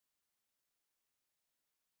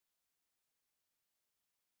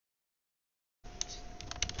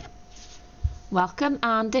Welcome,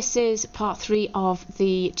 and this is part 3 of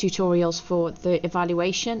the tutorials for the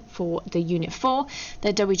evaluation for the Unit 4,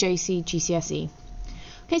 the WJC GCSE.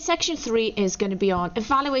 Okay, section 3 is going to be on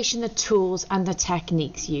evaluation, the tools and the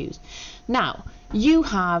techniques used. Now, you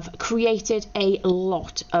have created a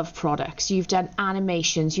lot of products. You've done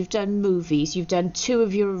animations, you've done movies, you've done 2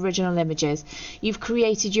 of your original images, you've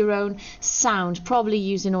created your own sound, probably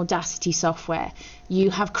using Audacity software. You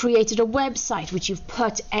have created a website which you've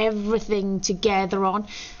put everything together on,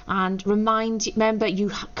 and remember,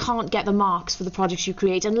 you can't get the marks for the projects you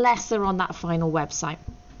create unless they're on that final website.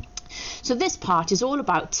 So this part is all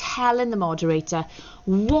about telling the moderator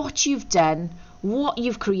what you've done, what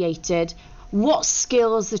you've created, what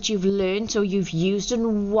skills that you've learned or you've used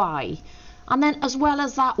and why. And then as well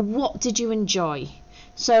as that, what did you enjoy?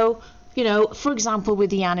 So, you know, for example, with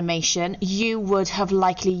the animation, you would have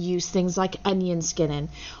likely used things like onion skinning,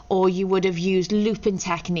 or you would have used looping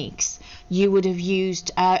techniques. You would have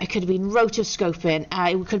used, it could have been rotoscoping,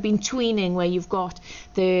 it could have been tweening, where you've got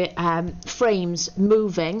the frames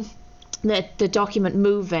moving, the document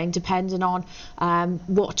moving depending on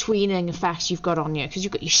what tweening effects you've got on you, because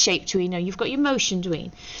you've got your shape tweener, you've got your motion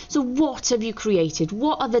tween. So what have you created?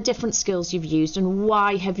 What are the different skills you've used and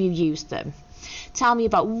why have you used them? Tell me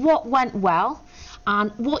about what went well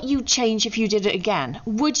and what you'd change if you did it again.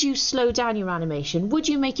 Would you slow down your animation? Would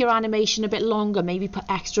you make your animation a bit longer, maybe put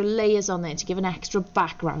extra layers on there to give an extra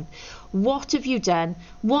background? What have you done?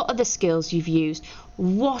 What are the skills you've used?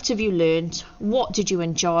 What have you learned? What did you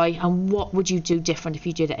enjoy? And what would you do different if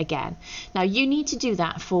you did it again? Now, you need to do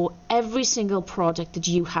that for every single project that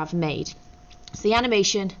you have made. So the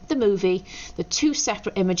animation, the movie, the 2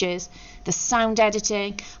 separate images, the sound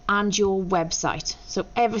editing and your website. So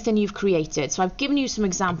everything you've created. So I've given you some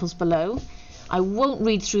examples below. I won't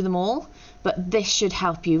read through them all, but this should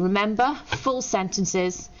help you. Remember, full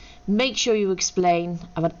sentences. Make sure you explain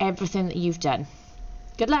about everything that you've done.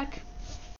 Good luck.